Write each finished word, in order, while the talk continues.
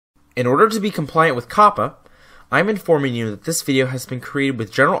In order to be compliant with COPPA, I'm informing you that this video has been created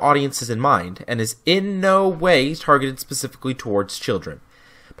with general audiences in mind and is in no way targeted specifically towards children.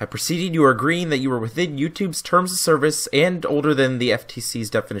 By proceeding, you are agreeing that you are within YouTube's terms of service and older than the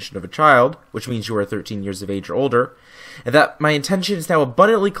FTC's definition of a child, which means you are 13 years of age or older, and that my intention is now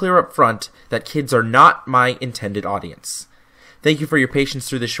abundantly clear up front that kids are not my intended audience. Thank you for your patience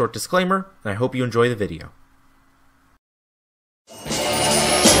through this short disclaimer, and I hope you enjoy the video.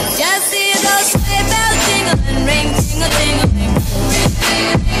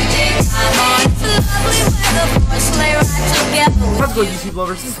 How's it going, YouTube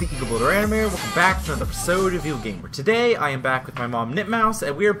lovers? This is the Geekable Anime. Welcome back to another episode of Gamer. Today, I am back with my mom, KnitMouse,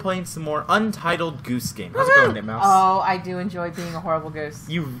 and we are playing some more Untitled Goose game. How's it going, KnitMouse? Oh, I do enjoy being a horrible goose.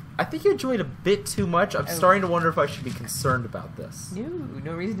 I think you enjoyed a bit too much. I'm starting to wonder if I should be concerned about this.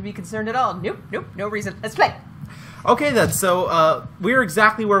 No reason to be concerned at all. Nope, no reason. Let's play. Okay then, so we're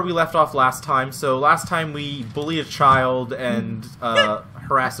exactly where we left off last time. So last time we bullied a child and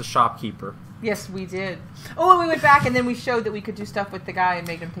harassed a shopkeeper. Yes, we did. Oh, and we went back and then we showed that we could do stuff with the guy and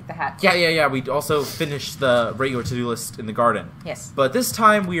make him take the hat. Yeah. We also finished the regular to-do list in the garden. Yes. But this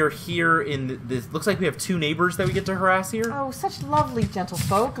time we are here in this. Looks like we have two neighbors that we get to harass here. Oh, such lovely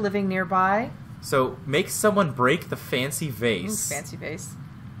gentlefolk living nearby. So make someone break the fancy vase. Ooh, fancy vase.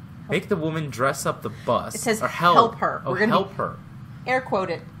 Make the woman dress up the bus. It says or help her. Oh, help her. Air quote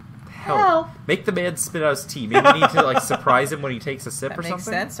it. Help. Make the man spit out his tea. Maybe we need to like surprise him when he takes a sip or something. That makes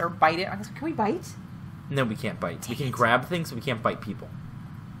sense. Or bite it. Can we bite? No, we can't bite. We can grab things, but we can't bite people.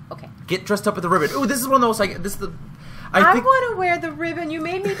 Okay. Get dressed up with the ribbon. Ooh, this is one of those like this is the. I want to wear the ribbon. You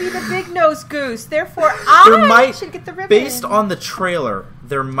made me be the big-nosed goose. Therefore, I should get the ribbon. Based on the trailer,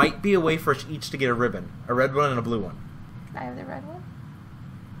 there might be a way for us each to get a ribbon. A red one and a blue one. Can I have the red one?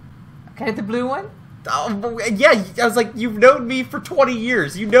 Can I have the blue one? Oh, yeah, I was like, you've known me for 20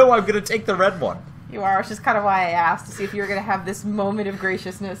 years. You know I'm going to take the red one. You are. It's just kind of why I asked, to see if you were going to have this moment of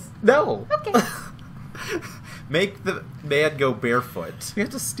graciousness. No. Okay. Make the man go barefoot. We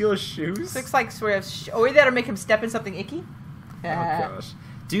have to steal his shoes? Looks like sort of... or we gotta make him step in something icky. Oh, gosh.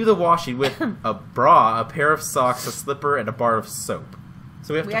 Do the washing with a bra, a pair of socks, a slipper, and a bar of soap.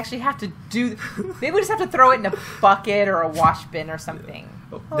 So we actually have to do... Maybe we just have to throw it in a bucket or a wash bin or something.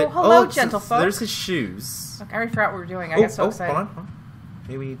 Hello, gentlefolk. So there's his shoes. Look, I already forgot what we were doing. I got so excited. Hold on.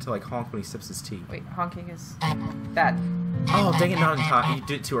 Maybe we need to like honk when he sips his tea. Wait, honking is that. Oh, dang it, not in time. You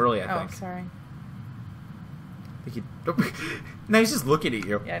did it too early, I think. Oh, sorry. Now he's just looking at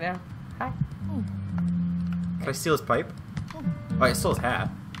you. Yeah, I know. Hi. Can I steal his pipe? Oh, I stole his hat.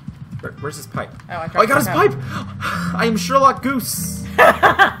 Where's his pipe? Oh, I got his pipe! I am Sherlock Goose!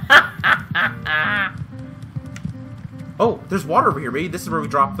 Oh, there's water over here. Maybe this is where we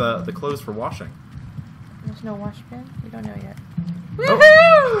drop the clothes for washing. There's no wash bin? We don't know yet.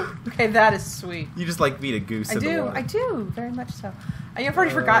 Oh. Woohoo! Okay, that is sweet. You just like being a goose in the water. I do. Very much so. I've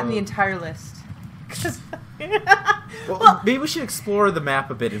already forgotten the entire list. Well, maybe we should explore the map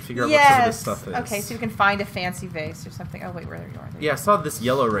a bit and figure out what some of this stuff is. Okay, so we can find a fancy vase or something. Oh, wait, where you are. Yeah, I saw this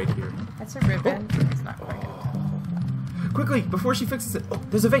yellow right here. That's a ribbon. Oh. It's not quite. Quickly, before she fixes it. Oh,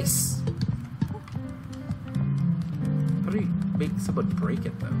 there's a vase. How do you make someone break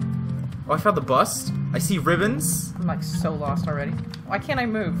it, though? Oh, I found the bust. I see ribbons. I'm like so lost already. Why can't I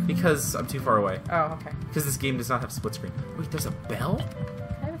move? Because I'm too far away. Oh, okay. Because this game does not have split screen. Wait, there's a bell? Can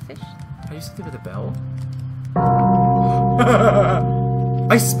I have a fish? Can I do something with a bell?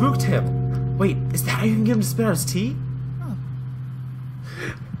 I spooked him. Wait, is that how you can get him to spit out his tea? Oh.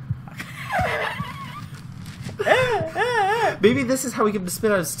 Maybe this is how we get him to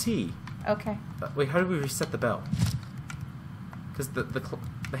spit out his tea. Okay. Wait, how do we reset the bell? Because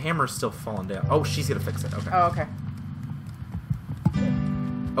the hammer's still falling down. Oh, she's gonna fix it. Okay. Oh, okay.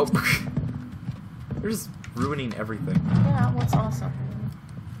 Oh, they're just ruining everything. Yeah, well, it's awesome.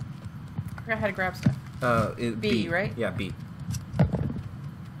 I forgot how to grab stuff. B, right? Yeah, B.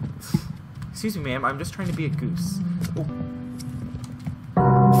 Excuse me, ma'am. I'm just trying to be a goose. Oh.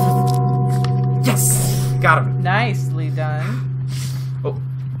 Yes! Got him. Nicely done. Oh,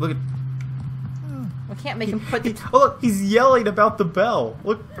 look at... We can't make him put the... Oh, look! He's yelling about the bell.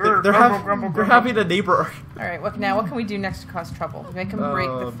 Look, they're having a neighbor... Alright, what can we do next to cause trouble? Make him break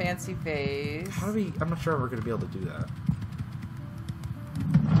the fancy vase. How do we... I'm not sure if we're going to be able to do that.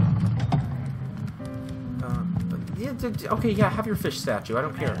 Okay, yeah, have your fish statue. I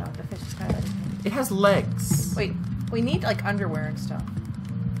don't care. I know, the fish is kind of... It has legs. Wait, we need, like, underwear and stuff.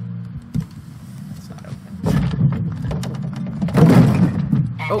 It's not open.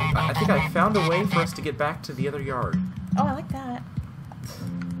 Oh, I think I found a way for us to get back to the other yard. Oh, I like that.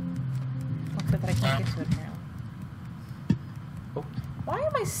 Except that I can't get to it, apparently. Oh. Why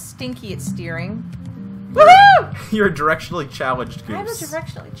am always stinky at steering. Woohoo! You're a directionally challenged goose. I'm a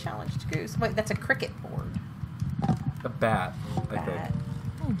directionally challenged goose. Wait, that's a cricket board. A bat, I think.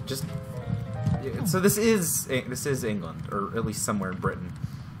 Just so this is England, or at least somewhere in Britain.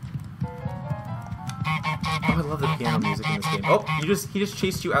 Oh, I love the piano music in this game. Oh, he just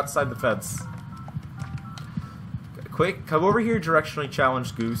chased you outside the fence. Quick, come over here, directionally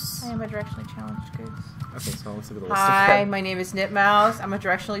challenged goose. I am a directionally challenged goose. Okay, so let's look at the list. Hi, my name is KnitMouse. I'm a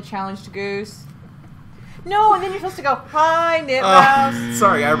directionally challenged goose. No, and then you're supposed to go, hi, KnitMouse.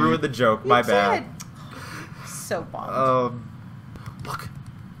 Sorry, I ruined the joke. My bad. So bummed. Look.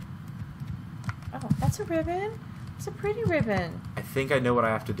 Oh, that's a ribbon. It's a pretty ribbon. I think I know what I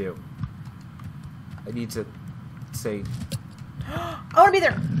have to do. I need to say... I want to be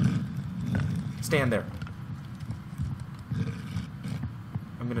there. Stand there.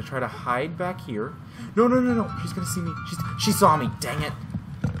 I'm going to try to hide back here. No. She's going to see me. She saw me. Dang it.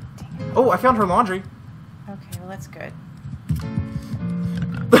 Oh, I found her laundry. Okay, well, that's good.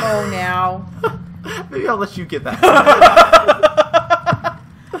 Oh, now. Maybe I'll let you get that.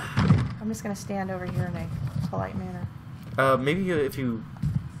 I'm just going to stand over here in a polite manner. Maybe if you...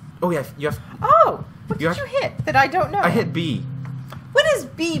 Oh, yeah, you have... Oh! What did you hit that I don't know? I hit B. What does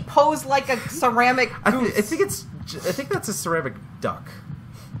B pose like a ceramic goose? I think that's a ceramic duck.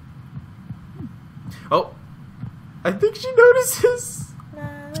 Oh. I think she notices.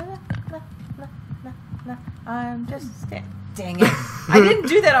 I'm just... Dang it. I didn't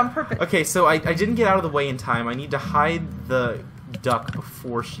do that on purpose. Okay, so I didn't get out of the way in time. I need to hide the duck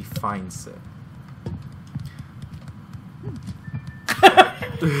before she finds it.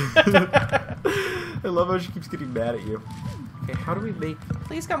 I love how she keeps getting mad at you. Okay, how do we make...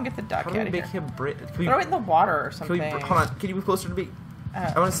 Please come get the duck out of here. How do we make him... Throw it in the water or something. Hold on, can you move closer to me?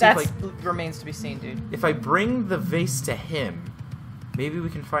 I want to see that if remains to be seen, dude. If I bring the vase to him, maybe we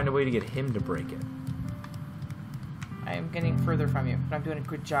can find a way to get him to break it. I am getting further from you, but I'm doing a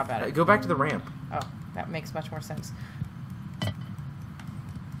good job at it. Go back to the ramp. Oh, that makes much more sense.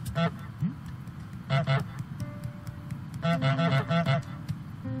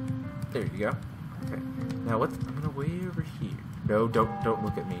 There you go. Okay. Now what? I'm gonna way over here. No, don't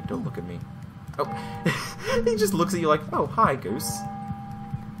look at me. Don't look at me. Oh, he just looks at you like, oh, hi, goose.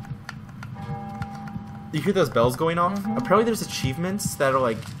 You hear those bells going off? Apparently there's achievements that are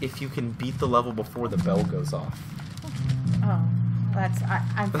like, if you can beat the level before the bell goes off. Oh,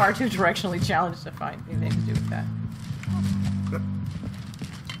 I'm far too directionally challenged to find anything to do with that.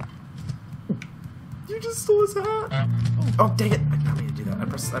 You just stole his hat. Oh, dang it. I didn't mean to do that.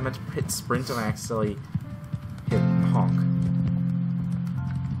 I meant to hit sprint and I accidentally hit honk.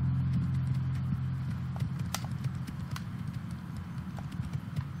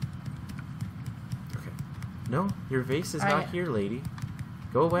 Okay. No, your vase is not here, lady.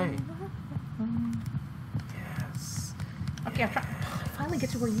 Go away. Yes. Okay, I'm trying. I finally get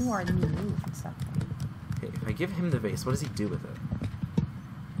to where you are and then you move and stuff. Okay, if I give him the vase, what does he do with it?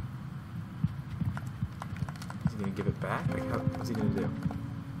 Is he gonna give it back? Like, what's he gonna do?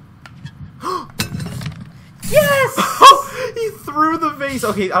 Yes! He threw the vase!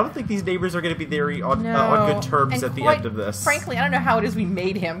 Okay, I don't think these neighbors are gonna be very on good terms at the end of this. Frankly, I don't know how it is we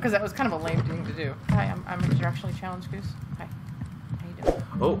made him, because that was kind of a lame thing to do. Hi, I'm a directionally challenged goose. Hi. How you doing?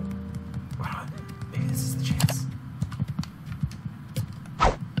 Oh. Hold on. Maybe this is the chance.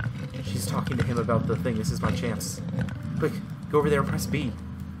 She's talking to him about the thing. This is my chance. Quick, go over there and press B.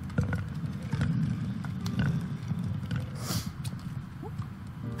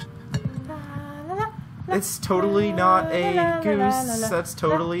 It's totally not a goose. That's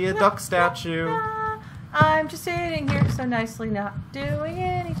totally a duck statue. I'm just sitting here so nicely, not doing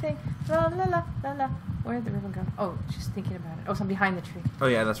anything. La la la la la. Where'd the ribbon go? Oh, she's thinking about it. Oh, so I'm behind the tree. Oh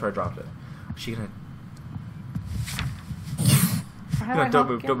yeah, that's where I dropped it. Is she gonna... No, don't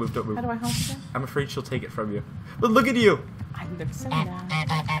move. How do I honk again? I'm afraid she'll take it from you. But look at you! I look so nice.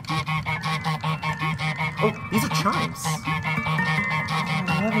 Oh, these are chimes.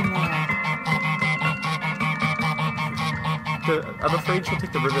 I'm loving that. I'm afraid she'll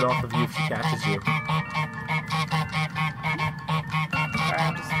take the ribbon off of you if she catches you. Sorry,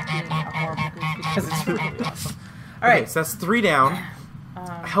 I'm just being a horrible goose because it's really awesome. Alright, so that's 3 down.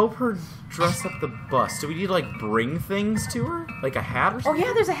 Help her dress up the bus. Do we need to, like, bring things to her? Like a hat or something? Oh,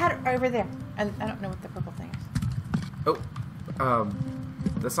 yeah, there's a hat over there. And I don't know what the purple thing is. Oh,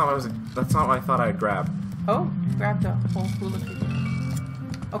 that's not what I thought I'd grab. Oh, you grabbed a whole hula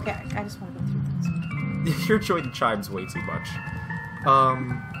hoop. Okay, I just want to go through things. You're enjoying the chimes way too much. What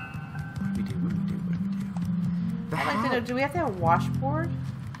do we do? I'd like to know, do we have to have a washboard?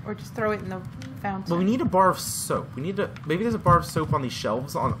 Or just throw it in the fountain. Well, we need a bar of soap. We need to... Maybe there's a bar of soap on these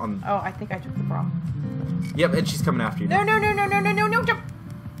shelves on... Oh, I think I took the bra. Yep, and she's coming after you. No, jump!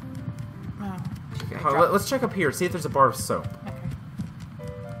 Oh, Okay, let's check up here. See if there's a bar of soap. okay.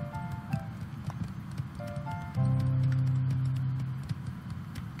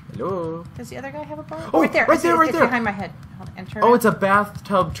 Hello? Does the other guy have a bar? Oh, right there. right there, right it's there. behind my head. Hold on, and turn Oh, it. it's a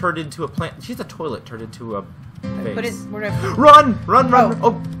bathtub turned into a plant. She's a toilet turned into a vase. Put it... Where do I... Run! Run! Oh.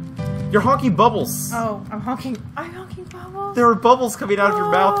 Oh! You're honking bubbles. Oh, I'm honking bubbles. There were bubbles coming out of your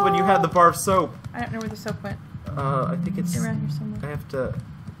mouth when you had the bar of soap. I don't know where the soap went. I think it's... It's around here somewhere. I have to...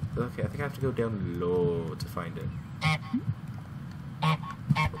 Okay, I think I have to go down low to find it.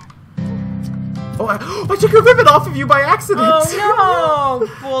 Oh, I took a ribbon off of you by accident! Oh no,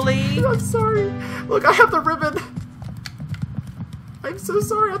 bully! I'm sorry. Look, I have the ribbon. I'm so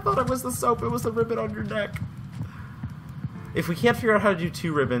sorry. I thought it was the soap. It was the ribbon on your neck. If we can't figure out how to do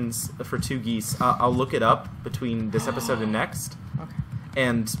 2 ribbons for 2 geese, I'll look it up between this episode and next. Okay.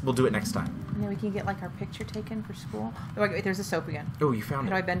 And we'll do it next time. And then we can get like our picture taken for school. Oh, wait, there's the soap again. Oh, you found How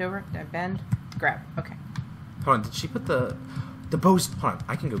do I it. bend over? Did I bend? Grab. Okay. Hold on, did she put the bows? Hold on,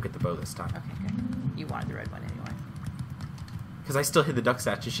 I can go get the bow this time. Okay, good. You wanted the red one anyway. Because I still hid the duck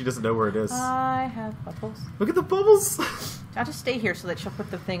statue. She doesn't know where it is. I have bubbles. Look at the bubbles. I'll just stay here so that she'll put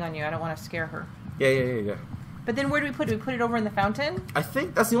the thing on you. I don't want to scare her. Yeah. But then where do we put it? Do we put it over in the fountain? I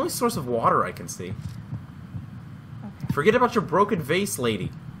think that's the only source of water I can see. Okay. Forget about your broken vase,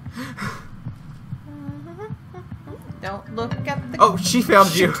 lady. Don't look at the... Oh, she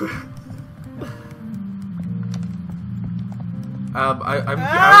found you. No,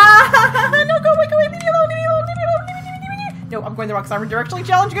 go away, leave me alone, leave me alone, leave me alone, leave me. No, I'm going the wrong side. I'm directionally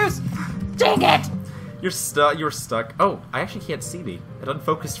challenged, Goose. Dang it! You're stuck. You're stuck. Oh, I actually can't see me. It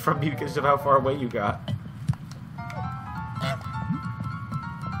unfocused from me because of how far away you got.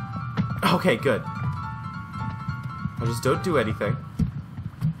 Okay, good. I just don't do anything.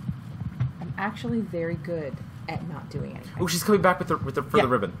 I'm actually very good at not doing anything. Oh, she's coming back with the Yeah,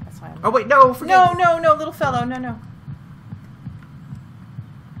 ribbon. That's why I'm... Oh wait, no, forget. No, little fellow, no.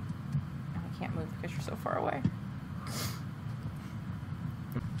 I can't move because you're so far away.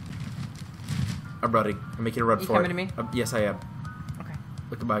 I'm running. I'm making a run You for coming it. to me? Yes, I am. Okay.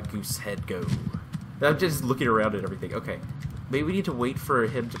 Look at my goose head go. I'm just looking around at everything. Okay. Maybe we need to wait for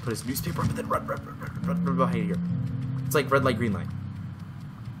him to put his newspaper up and then run behind here. It's like red light, green light.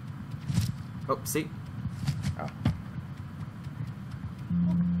 Oh, see? Oh.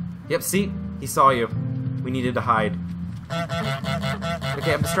 Yep, see? He saw you. We needed to hide.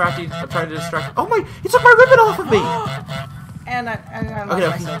 Okay, I'm distracting. I'm trying to distract. Oh my! He took my ribbon off of me! And I lost Okay,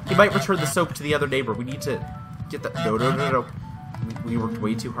 myself. he might return the soap to the other neighbor. We need to get the... No. We worked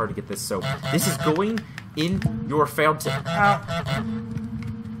way too hard to get this soap. This is going in your fountain. Oh.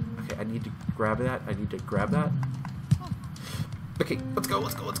 Okay, I need to grab that. Okay, let's go.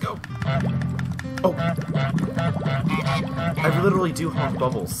 Oh. I literally do honk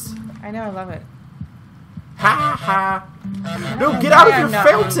bubbles. I know, I love it. Ha ha. No, get out of your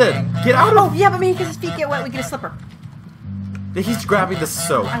fountain. Get out of... Oh, yeah, but me, because his feet get wet, we get a slipper. He's grabbing the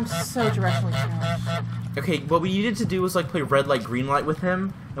soap. I'm so directionally challenged. Okay, what we needed to do was like play red light, green light with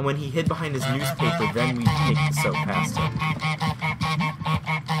him, and when he hid behind his newspaper, then we take the soap past him.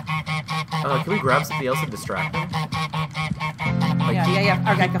 Can we grab something else and distract him? Like,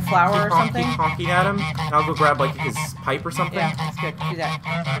 Yeah. Or like a flower or something. Keep honking at him, and I'll go grab like his pipe or something. Yeah, that's good. Do that.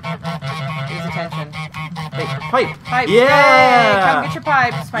 Get his attention. Hey, pipe! Pipe. Yeah! Yay! Come get your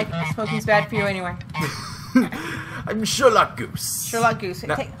pipe. Smoking's bad for you anyway. I'm Sherlock Goose. Sherlock Goose.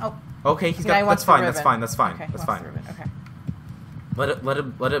 No. See, Okay, he's now he got. wants That's the fine. ribbon. That's fine. Okay, That's he wants fine. the ribbon. Okay.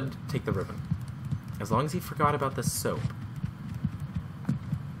 Let him take the ribbon. As long as he forgot about the soap.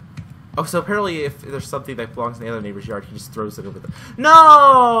 Oh, so apparently if there's something that belongs in the other neighbor's yard, he just throws it over the...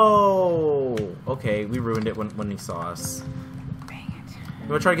 No! Okay, we ruined it when he saw us. Dang it. You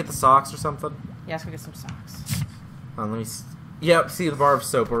want to try to get the socks or something? Yeah, let's go get some socks. Let me... Yeah, see the bar of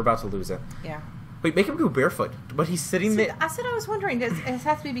soap. We're about to lose it. Yeah. Wait, make him go barefoot. But he's sitting there... I was wondering, does it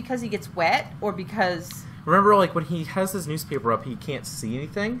have to be because he gets wet, or because... Remember, like, when he has his newspaper up, he can't see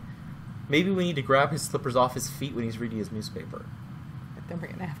anything? Maybe we need to grab his slippers off his feet when he's reading his newspaper. But then we're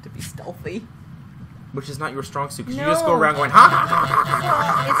going to have to be stealthy. Which is not your strong suit, because No. you just go around going, ha ha ha ha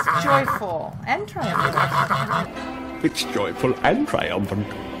ha. It's joyful and triumphant. It's joyful and triumphant.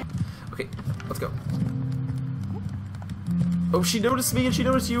 Okay, let's go. Oh, she noticed me and she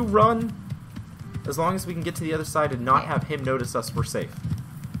noticed you. Run. As long as we can get to the other side and not have him notice us, we're safe.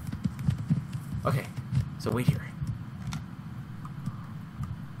 Okay, so wait here.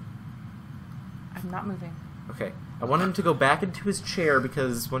 I'm not moving. Okay, I want him to go back into his chair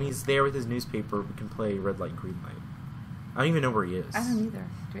because when he's there with his newspaper, we can play red light, green light. I don't even know where he is. I don't either.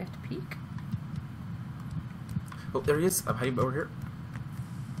 Do we have to peek? Oh, there he is. I'm hiding over here.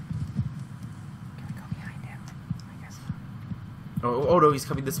 Can we go behind him? I guess not. Oh no, he's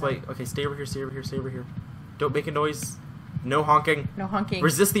coming this way. Okay, stay over here, stay over here, stay over here. Don't make a noise. No honking. No honking.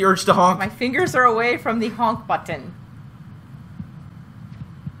 Resist the urge to honk. My fingers are away from the honk button.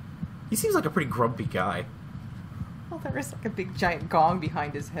 He seems like a pretty grumpy guy. Well, there is like a big giant gong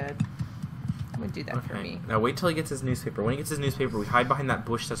behind his head. That would do that for me. Now wait till he gets his newspaper. When he gets his newspaper, we hide behind that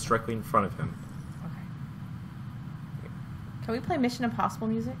bush that's directly in front of him. Okay. Can we play Mission Impossible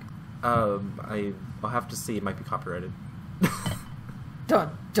music? I'll have to see. It might be copyrighted.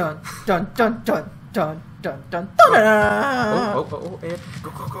 Dun dun dun dun dun dun dun dun dun. Oh, and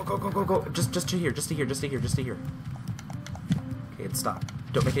go. Just to here. Okay, and stop.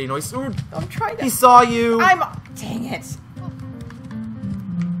 Don't make any noise. Ooh, I'm trying to. he saw you. Dang it.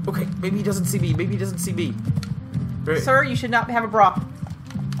 Okay, maybe he doesn't see me. Right. Sir, you should not have a bra.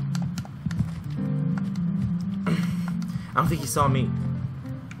 I don't think he saw me.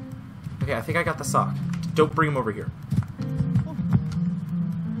 Okay, I think I got the sock. Don't bring him over here.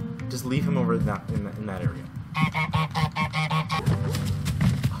 Just leave him over in that area.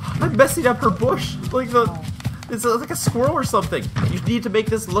 I'm messing up her bush. It's like a squirrel or something. You need to make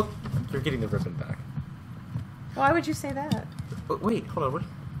this look. You're getting the ribbon back. Why would you say that? Wait, hold on. What?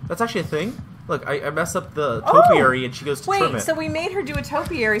 That's actually a thing? Look, I mess up the topiary and she goes to trim it. Wait, so we made her do a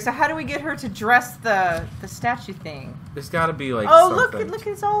topiary, so how do we get her to dress the statue thing? There's gotta be like something. Look,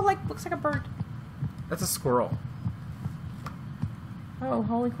 it's all looks like a bird. That's a squirrel. Oh,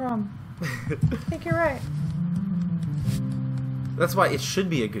 holy crumb. I think you're right. That's why it should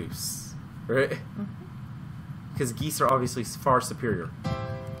be a goose, right? Because geese are obviously far superior.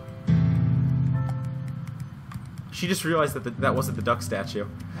 She just realized that that wasn't the duck statue. No,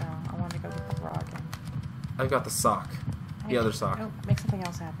 I want to go get the bra again. I've got the sock. The other sock. Oh, make something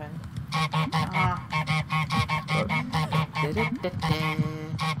else happen.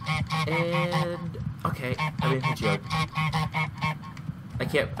 And okay, I didn't hit you.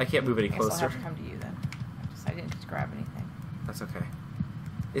 I can't move any closer. I'll have to come to you then. I didn't just grab anything. That's okay.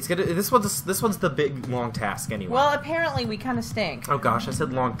 It's gonna. This one's the big long task anyway. Well, apparently we kind of stink. Oh gosh, I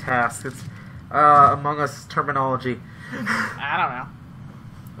said long task. It's Among Us terminology. I don't know.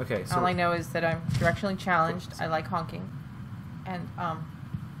 Okay, so all I know is that I'm directionally challenged. I like honking, and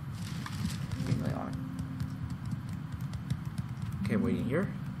really on. Okay, I'm waiting here.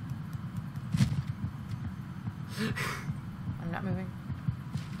 I'm not moving.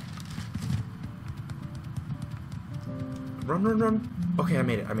 Run. Okay, I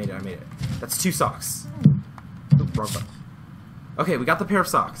made it. That's 2 socks. Oop, wrong button. Okay, we got the pair of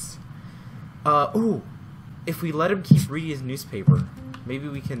socks. Ooh. If we let him keep reading his newspaper, maybe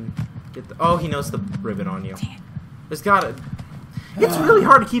we can get the... Oh, he knows the ribbon on you. Damn. There's gotta... It's really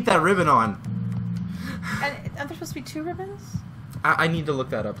hard to keep that ribbon on. And are there supposed to be 2 ribbons? I need to look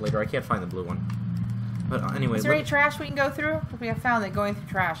that up later. I can't find the blue one. But anyway... Is there any trash we can go through? Because we have found that going through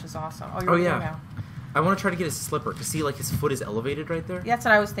trash is awesome. Oh, you're yeah. now. I want to try to get his slipper, to see, like, his foot is elevated right there. Yeah, that's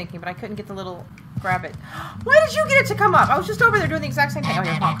what I was thinking, but I couldn't get the little... Grab it. Why did you get it to come up? I was just over there doing the exact same thing. Oh,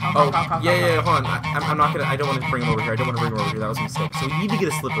 yeah, honk. Hold on. I'm not gonna... I don't want to bring him over here. That was a mistake. So we need to get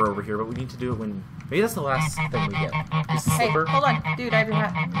a slipper over here, but we need to do it when... Maybe that's the last thing we get. Is the slipper. Hey, hold on. Dude, I have your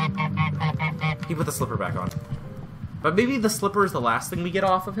hat. He put the slipper back on. But maybe the slipper is the last thing we get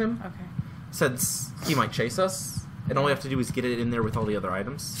off of him. Okay. Since he might chase us. And all we have to do is get it in there with all the other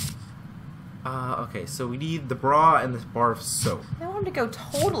items. Okay, so we need the bra and this bar of soap. I want him to go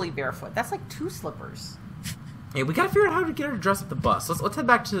totally barefoot. That's like 2 slippers. Yeah, we gotta figure out how to get her to dress up the bus. Let's head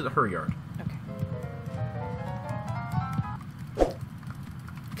back to her yard. Okay.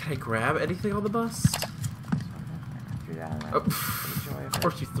 Can I grab anything on the bus? Oh, of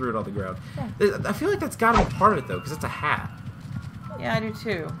course you threw it on the ground. Yeah. I feel like that's gotta be part of it, though, because it's a hat. Yeah, I do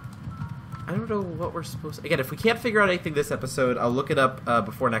too. I don't know what we're supposed to... Again, if we can't figure out anything this episode, I'll look it up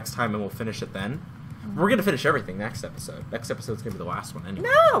before next time and we'll finish it then. We're going to finish everything next episode. Next episode's going to be the last one anyway.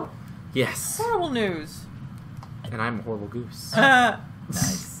 No! Yes. Horrible news. And I'm a horrible goose.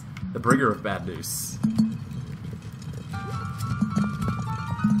 Nice. The bringer of bad news.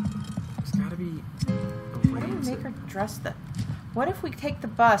 There's got to be a way Why do we to... make her dress the... What if we take the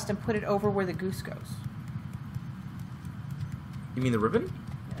bust and put it over where the goose goes? You mean the ribbon?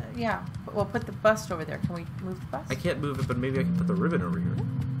 Yeah. We'll put the bust over there. Can we move the bust? I can't move it, but maybe I can put the ribbon over here.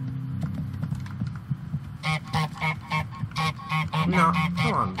 No,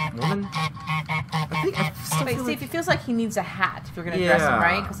 come on, woman. I still Wait, feel see, like... if he feels like he needs a hat if you're going to dress him,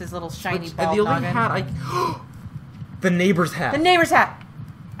 right? Because his little shiny bald the only noggin. hat I... The neighbor's hat. The neighbor's hat.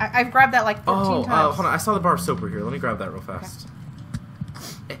 I've grabbed that like 14 times. Hold on. I saw the bar of soap over here. Let me grab that real fast.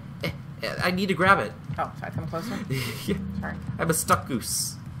 Okay. I need to grab it. Oh, should I come closer? Yeah. Sorry. I'm a stuck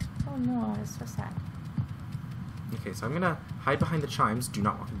goose. Oh no, it's so sad. Okay, so I'm gonna hide behind the chimes. Do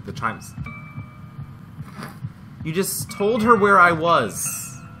not walk into the chimes. You just told her where I was.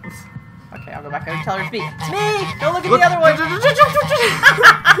 Okay, I'll go back and tell her it's me. It's me! Don't look at the other one!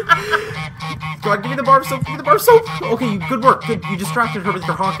 Go on, give me the bar of soap. Give me the bar of soap. Okay, good work. Good. You distracted her with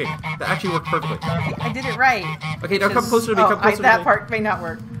your honking. That actually worked perfectly. I did it right. Okay, now come closer to me. Come closer to me. That part may not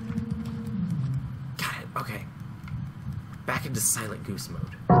work. Got it. Okay. Back into silent goose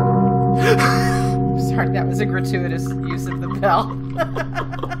mode. Sorry, that was a gratuitous use of the bell.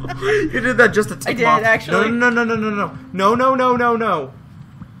 You did that just to tick I did, actually. No.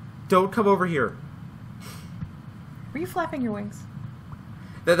 Don't come over here. Were you flapping your wings?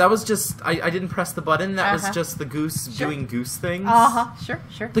 That was just... I didn't press the button. That was just the goose doing goose things. Sure.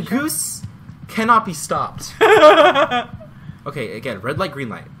 The goose cannot be stopped. Okay, again, red light, green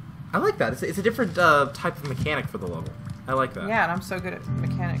light. I like that. It's a different type of mechanic for the level. I like that. Yeah, and I'm so good at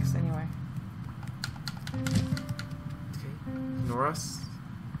mechanics anyway. Okay, ignore us.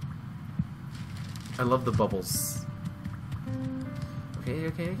 I love the bubbles. Okay.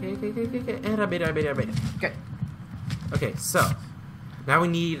 And I made it. Good. Okay, so now we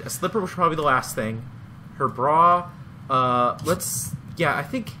need a slipper, which is probably the last thing. Her bra. I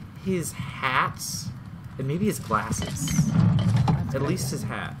think his hat and maybe his glasses. At least his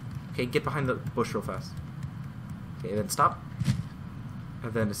hat. Okay, get behind the bush real fast. Okay, then stop.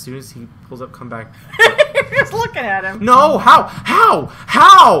 And then as soon as he pulls up, come back. You're just looking at him. No, how?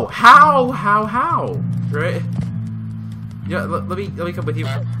 Right? Yeah, let me come with you.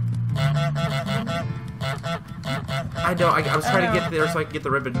 I know. I was trying to get there so I could get the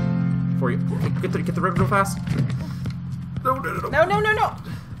ribbon for you. Get the ribbon real fast. No.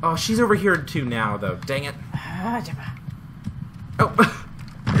 Oh, she's over here too now, though. Dang it. Oh,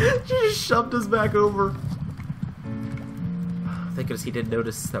 she just shoved us back over. Thank goodness he didn't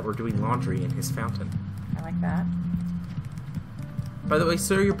notice that we're doing laundry in his fountain. I like that. By the way,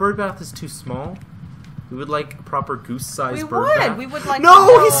 sir, your bird bath is too small. We would like a proper goose-sized bird bath. We would like.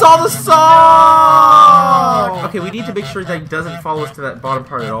 No, he saw the song. Okay, we need to make sure that he doesn't follow us to that bottom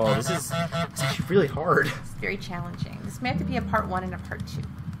part at all. It's actually really hard. It's very challenging. This may have to be a part 1 and a part 2.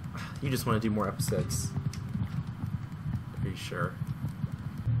 You just want to do more episodes. Are you sure?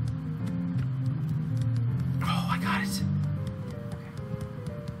 Oh, I got it.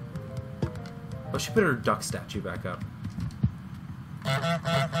 Oh, she put her duck statue back up.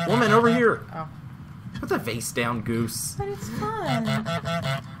 Woman, over here! Oh. Put the vase down, Goose. But it's fun.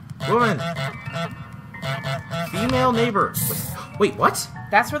 Woman! Female neighbor. Wait, what?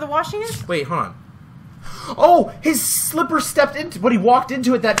 That's where the washing is? Wait, hold on. Oh! His slipper stepped into... When he walked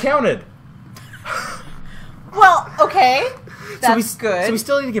into it, that counted! Well, okay. That's good. So we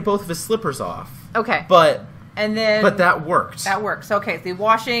still need to get both of his slippers off. Okay. But that worked. That works. Okay, the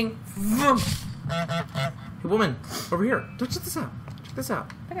washing... Hey, woman, over here. Don't check this out. Check this out.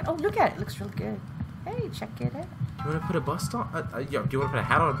 Oh, look at it. It looks really good. Hey, check it out. Do you want to put a bust on? Do you want to put a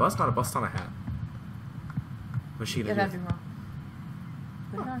hat on a bust? Not a bust on a hat. What's she gonna do? That'd be wrong.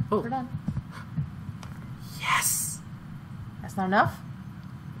 Put it on. Oh. Put it on. Yes. That's not enough?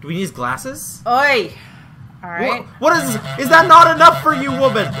 Do we need his glasses? Oi! Alright. What is that not enough for you,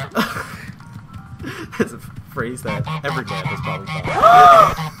 woman? That's a phrase that every man has probably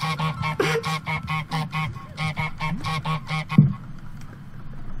thought.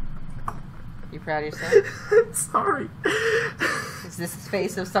 You proud of yourself? Sorry. Is this the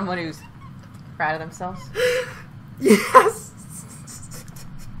face of someone who's proud of themselves? Yes.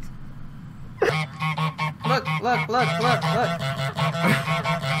 Look.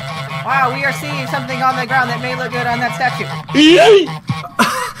 Wow, we are seeing something on the ground that may look good on that statue.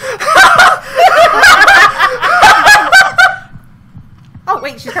 Oh,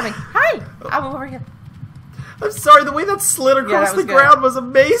 wait, she's coming. Hi! I'll move over here. I'm sorry, the way that slid across the good. ground was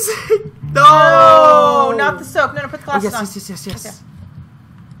amazing. No! Oh, not the soap. No, put the glasses on. Yes. Okay.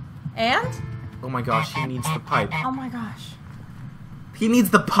 And? Oh my gosh, he needs the pipe. Oh my gosh. He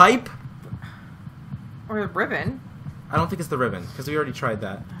needs the pipe? Or the ribbon. I don't think it's the ribbon, because we already tried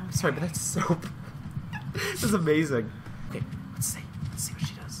that. I'm sorry, but that's soap. This is amazing. Okay, let's see what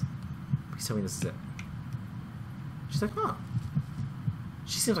she does. Please tell me this is it. She's like, huh.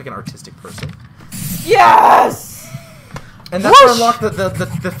 She seems like an artistic person. Yes! And that's to unlock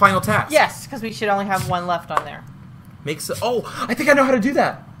the final task. Yes, because we should only have one left on there. Oh, I think I know how to do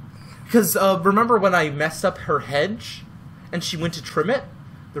that. Because remember when I messed up her hedge and she went to trim it?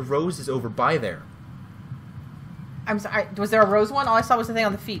 The rose is over by there. I'm sorry. Was there a rose one? All I saw was the thing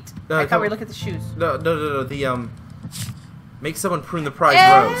on the feet. I thought we were looking at the shoes. No. The make someone prune the prize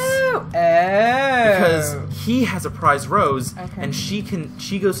rose. Oh. Because he has a prize rose, Okay. and she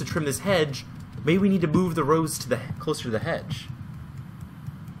goes to trim this hedge. Maybe we need to move the rose to closer to the hedge.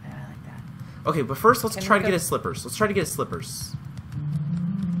 I like that. Okay, but first let's Can try we to get go- his slippers. Let's try to get his slippers.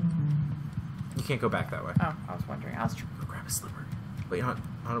 You can't go back that way. Oh, I was wondering. I was. Go grab his slipper. Wait,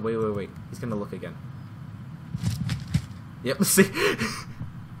 wait. He's gonna look again. Yep. See,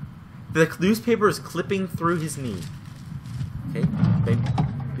 the newspaper is clipping through his knee. Okay,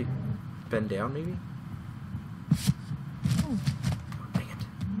 bend down, maybe. Oh, dang it!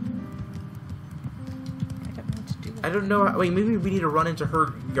 I don't know what to do. I don't know. Wait, maybe we need to run into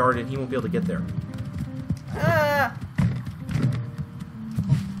her yard and he won't be able to get there.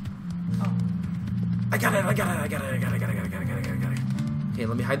 I got it. Okay,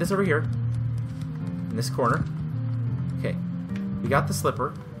 let me hide this over here. In this corner. Okay. We got the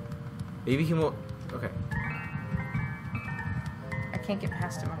slipper. Maybe he won't... Okay. I can't get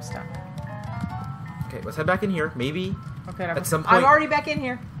past him. I'm stuck. Okay, let's head back in here. Maybe Okay, at some point... I'm already back in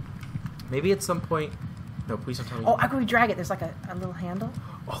here. Maybe at some point... No, please don't tell me. Oh, how can we drag it? There's like a little handle.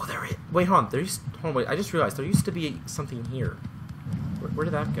 Oh, there it... Wait, hold on. Wait. I just realized there used to be something here. Where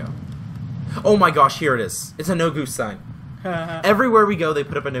did that go? Oh my gosh, here it is. It's a no goose sign. Everywhere we go, they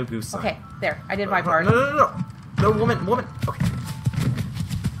put up a no goose sign. Okay, there. I did my part. No. No, woman. Okay.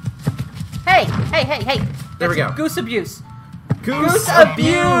 Hey! There we That's go. Goose abuse. Goose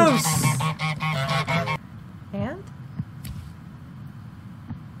abuse! And?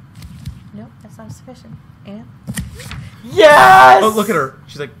 Nope, that's not sufficient. And? Yes! Oh, look at her.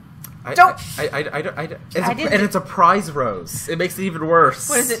 She's like... Don't- And it's a prize rose. It makes it even worse.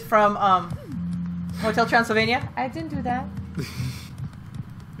 What is it from, Hotel Transylvania? I didn't do that.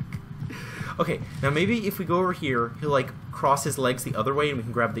 Okay, now maybe if we go over here, he'll like cross his legs the other way and we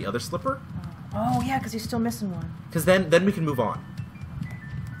can grab the other slipper. Oh, yeah, because he's still missing one. Because then we can move on.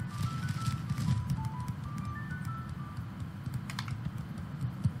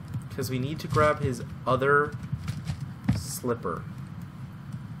 Because we need to grab his other slipper.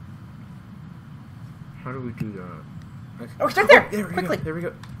 How do we do that? Okay. Oh, it's right there! There we Quickly. go. There we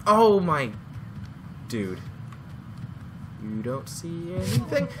go. Oh my... Dude. You don't see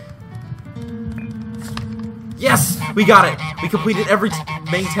anything? Yes! We got it! We completed every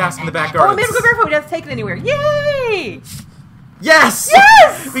main task in the back Oh, gardens. maybe go barefoot. We don't have to take it anywhere. Yay! Yes!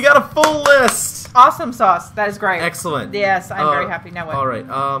 Yes! We got a full list! Awesome sauce. That is great. Excellent. Yes, I'm very happy. Now what? Alright,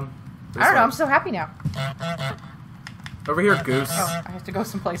 I don't know. I'm so happy now. Over here, Goose. Oh, I have to go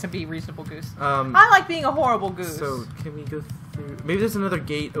someplace and be a reasonable goose. I I like being a horrible goose. So, can we go through... Maybe there's another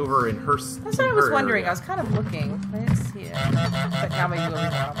gate over in her... That's what I was wondering. I was kind of looking. I didn't see it. But now maybe we'll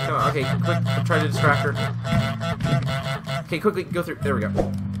leave it. Come on, okay, quick, try to distract her. Okay, quickly, go through. There we go.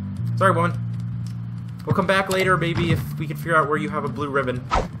 Sorry, woman. We'll come back later, maybe, if we can figure out where you have a blue ribbon.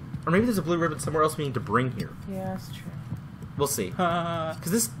 Or maybe there's a blue ribbon somewhere else we need to bring here. Yeah, that's true. We'll see. Because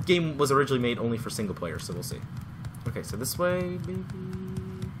this game was originally made only for single player, so we'll see. Okay, so this way, maybe...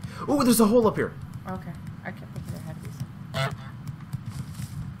 Oh, there's a hole up here! Okay. I kept thinking there had to be some.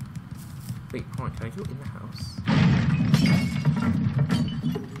 Wait, hold on, can I go in the house?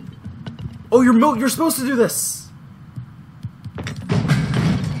 Oh, you're supposed to do this!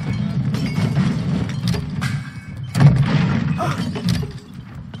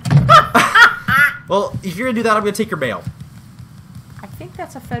 Well, if you're gonna do that, I'm gonna take your mail. I think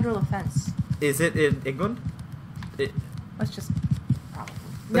that's a federal offense. Is it in England? Let's just... Probably.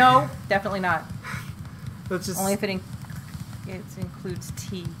 No, definitely not. Let's just... Only if it includes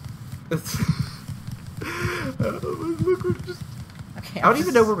tea. Look, we're just... Okay. I don't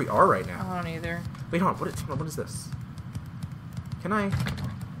even know where we are right now. I don't either. Wait, hold on. What is this? Can I...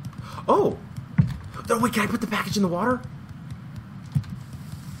 Oh! No, wait, can I put the package in the water?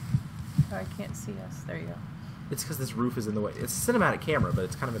 Oh, I can't see us. There you go. It's because this roof is in the way. It's a cinematic camera, but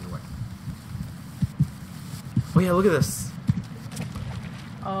it's kind of in the way. Oh yeah, look at this.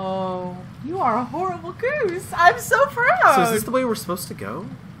 Oh, you are a horrible goose. I'm so proud. So is this the way we're supposed to go?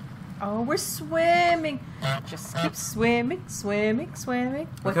 Oh, we're swimming. Just keep swimming.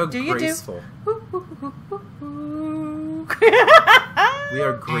 What Look how do you graceful. do? We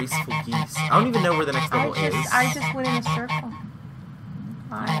are graceful geese. I don't even know where the next level is. I just went in a circle.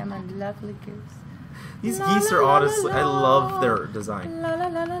 I am a lovely goose. These La, geese la, are la, honestly... la, I la. love their design. La, la,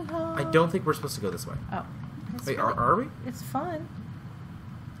 la, la, la. I don't think we're supposed to go this way. Oh. It's Wait, really- are we? It's fun.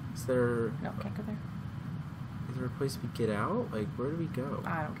 Is there... No, can't go there. Is there a place we get out? Like, where do we go?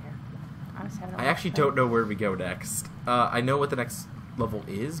 I don't care. I was having a I lot actually of fun. don't know where we go next. I know what the next level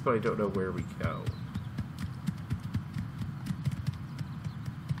is, but I don't know where we go.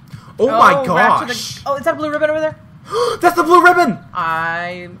 Oh my back to gosh! oh, is that a blue ribbon over there? That's the blue ribbon!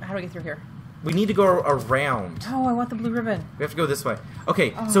 How do I get through here? We need to go around. Oh, I want the blue ribbon. We have to go this way.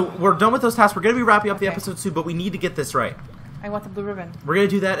 Okay, so we're done with those tasks. We're going to be wrapping up the episode soon, but we need to get this right. I want the blue ribbon. We're going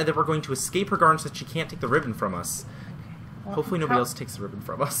to do that, and then we're going to escape her garden so that she can't take the ribbon from us. Okay. Well, Hopefully nobody else takes the ribbon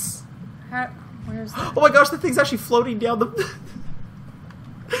from us. Where's the... Oh my gosh, the thing's actually floating down the...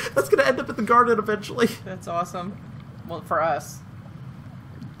 That's going to end up in the garden eventually. That's awesome. Well, for us.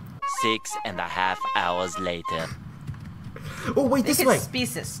 6.5 hours later. Oh, wait, this way.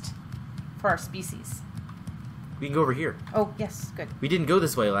 Speciest. For our species. We can go over here. Oh, yes, good. We didn't go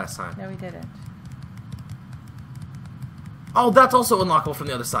this way last time. No, we didn't. Oh, that's also unlockable from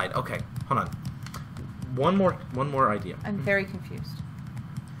the other side. Okay, hold on. One more idea. I'm very confused.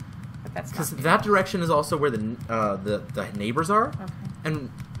 But that's because not that direction is also where the neighbors are, okay. And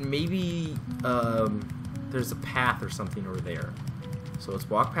maybe there's a path or something over there. So let's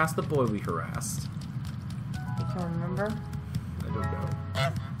walk past the boy we harassed. You can remember? I don't know.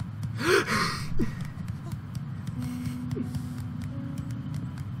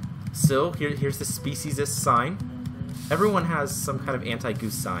 So here's the speciesist sign. Everyone has some kind of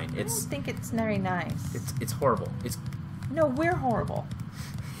anti-goose sign. I don't think it's very nice. It's horrible. No, we're horrible.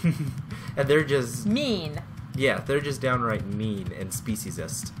 And they're just mean. Yeah, they're just downright mean and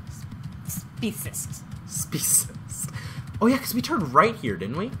speciesist. Speciest. Speciesist. Oh yeah, because we turned right here,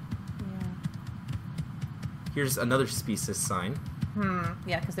 didn't we? Yeah. Here's another speciesist sign.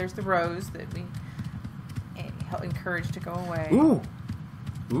 Yeah, because there's the rose that we encouraged to go away. Ooh.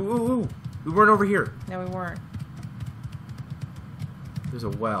 Ooh. We weren't over here. No, we weren't. There's a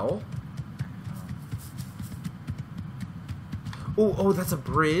well. Oh, that's a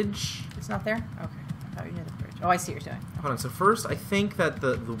bridge. It's not there? Okay. I thought you knew the bridge. Oh, I see what you're doing. Hold on. So first, I think that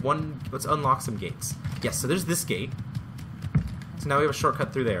the one... Let's unlock some gates. Yes, so there's this gate. So now we have a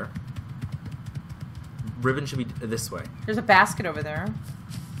shortcut through there. Ribbon should be this way. There's a basket over there.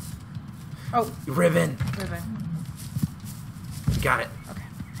 Oh. Ribbon. Ribbon. Got it. Okay.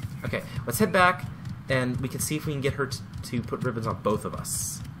 Okay, let's head back, and we can see if we can get her to put ribbons on both of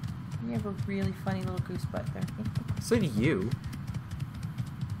us. You have a really funny little goose butt there. So do you.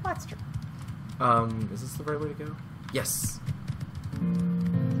 Well, that's true. Is this the right way to go? Yes.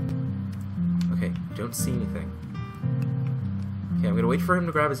 Okay, don't see anything. Okay, I'm gonna wait for him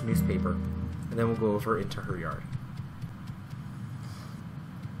to grab his newspaper, and then we'll go over into her yard.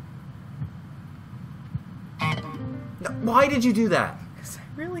 No, why did you do that? Because I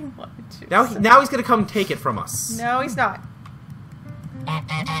really wanted to. Now he's gonna come take it from us. No, he's not.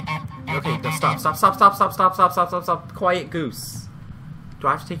 Okay, no, stop. Quiet goose. Do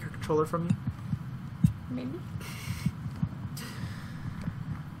I have to take your controller from you? Maybe.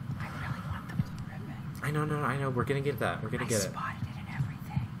 I really want the blue ribbon. I know. We're gonna get that. We're gonna get it. I spotted it and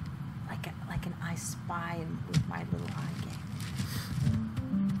everything. Like an I Spy with my little eye game.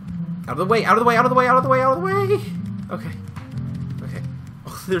 Out of the way! Okay.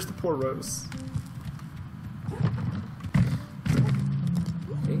 Oh, there's the poor Rose.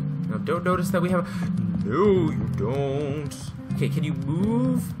 Okay, now don't notice that we have... No, you don't. Okay, can you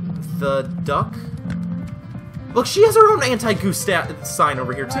move the duck? Look, she has her own anti-goose sign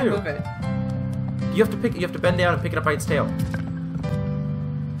over here, too. Move it. You have to bend down and pick it up by its tail.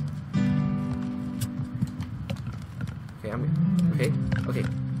 Okay.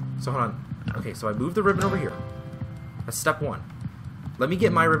 So hold on. Okay, so I moved the ribbon over here. That's step one. Let me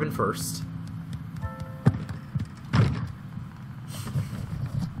get my ribbon first.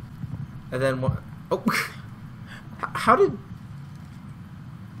 And then what? Oh, how did?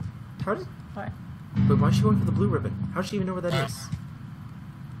 What? But why is she going for the blue ribbon? How does she even know where that is?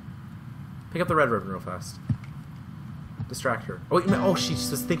 Pick up the red ribbon real fast. Distract her. Oh, wait, oh, she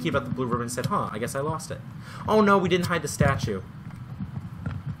was thinking about the blue ribbon and said, "Huh, I guess I lost it." Oh no, we didn't hide the statue.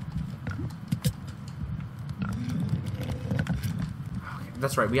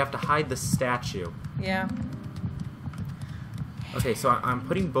 That's right, we have to hide the statue. Yeah. Okay, so I'm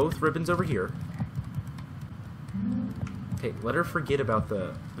putting both ribbons over here. Okay, let her forget about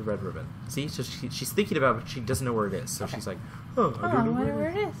the red ribbon. See, so she's thinking about it, but she doesn't know where it is. So she's like, oh, I don't know where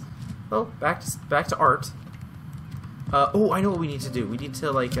it is. Well, back to art. Oh, I know what we need to do. We need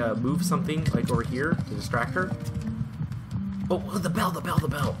to, like, move something, like, over here to distract her. Oh, the bell.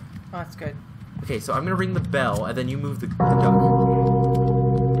 Oh, that's good. Okay, so I'm gonna ring the bell, and then you move the duck.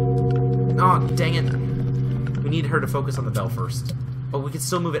 Oh, dang it. We need her to focus on the bell first. But we can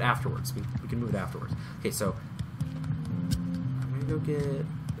still move it afterwards. We can move it afterwards. Okay, so I'm gonna go get a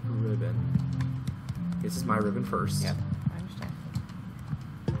ribbon. This is my ribbon first. Yep, I understand.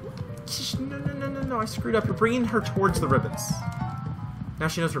 No, I screwed up. You're bringing her towards the ribbons. Now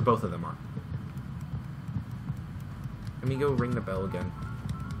she knows where both of them are. Let me go ring the bell again.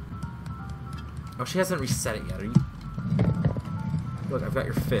 Oh, she hasn't reset it yet. Are you? Look, I've got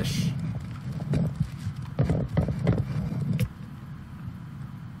your fish. Am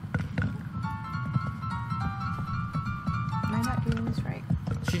I not doing this right?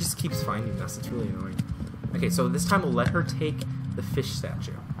 She just keeps finding us. It's really annoying. Okay, so this time we'll let her take the fish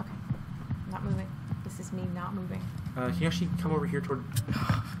statue. Okay. Not moving. This is me not moving. Can you actually come over here toward...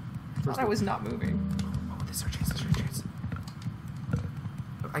 I thought I was not moving. Oh, this is our chance, this is our chance.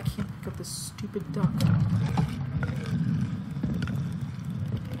 I can't pick up this stupid duck.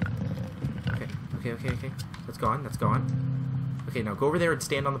 Okay. That's gone, that's gone. Okay, now go over there and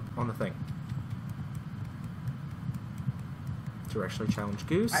stand on the thing. Directionally challenged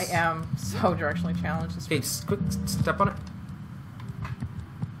goose. I am so directionally challenged. Okay, just quick step on it.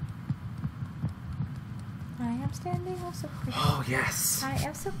 I am standing oh so pretty. Oh, yes. I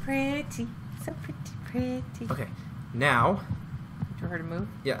am so pretty. So pretty. Okay, now... Wait for her to move?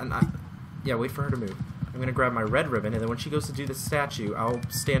 Yeah, yeah, wait for her to move. I'm gonna grab my red ribbon, and then when she goes to do the statue, I'll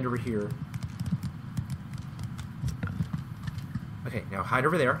stand over here. Okay, now hide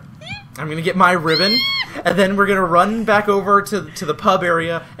over there. I'm gonna get my ribbon, and then we're gonna run back over to the pub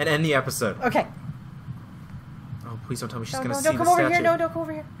area and end the episode. Okay. Oh, please don't tell me she's gonna see don't the come over statue. here. No, don't come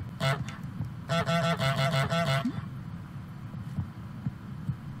over here.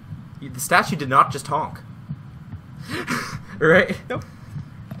 The statue did not just honk. Right? Nope.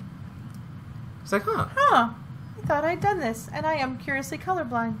 It's like, huh. Huh. I thought I'd done this, and I am curiously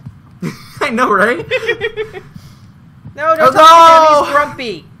colorblind. I know, right? No, don't no! tell me he's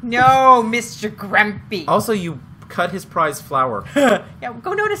grumpy. No, Mr. Grumpy. Also, you cut his prize flower. Yeah,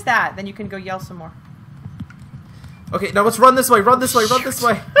 go notice that. Then you can go yell some more. Okay, now let's run this way, run this way, run this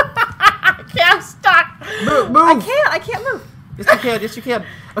way. Okay, I'm stuck. Move! I can't move. Yes, you can, yes, you can.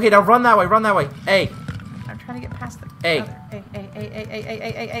 Okay, now run that way, run that way. Hey. I'm trying to get past the Hey. other.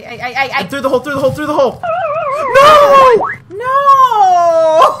 And through the hole, through the hole, through the hole. No! No!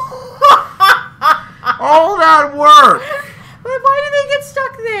 All that work. Why do they get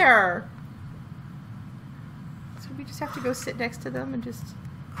stuck there? So we just have to go sit next to them and just...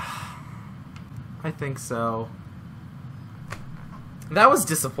 I think so. That was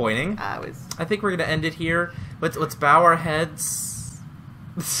disappointing. I think we're gonna end it here. Let's bow our heads.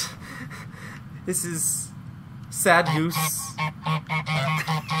 This is sad goose.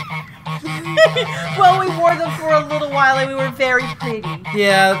 Well, we wore them for a little while and we were very pretty.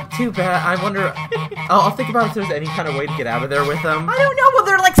 Yeah, too bad. I wonder. I'll think about if there's any kind of way to get out of there with them. I don't know. Well,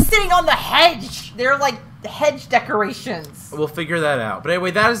 they're like sitting on the hedge. They're like hedge decorations. We'll figure that out. But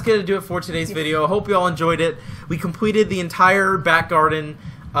anyway, that is going to do it for today's video. I hope you all enjoyed it. We completed the entire back garden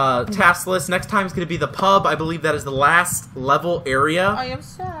task list. Next time is going to be the pub. I believe that is the last level area. I am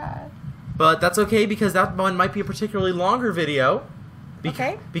sad. But that's okay because that one might be a particularly longer video.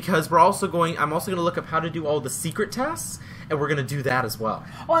 Okay. Because I'm also going to look up how to do all the secret tasks, and we're going to do that as well.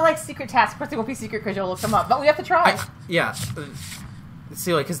 Oh, I like secret tasks. Of course, they won't be secret because you'll look them up, but we have to try. Yeah.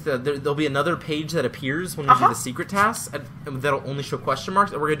 See, like, because there'll be another page that appears when we do the secret tasks, and that'll only show question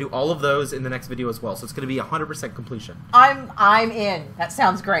marks, and we're going to do all of those in the next video as well. So it's going to be 100% completion. I'm in. That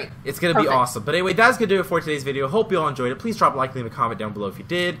sounds great. It's going to be awesome. But anyway, that's going to do it for today's video. Hope you all enjoyed it. Please drop a like, leave a comment down below if you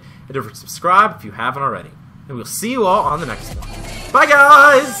did, and don't forget to subscribe if you haven't already. And we'll see you all on the next one. Bye,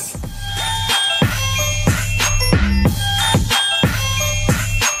 guys!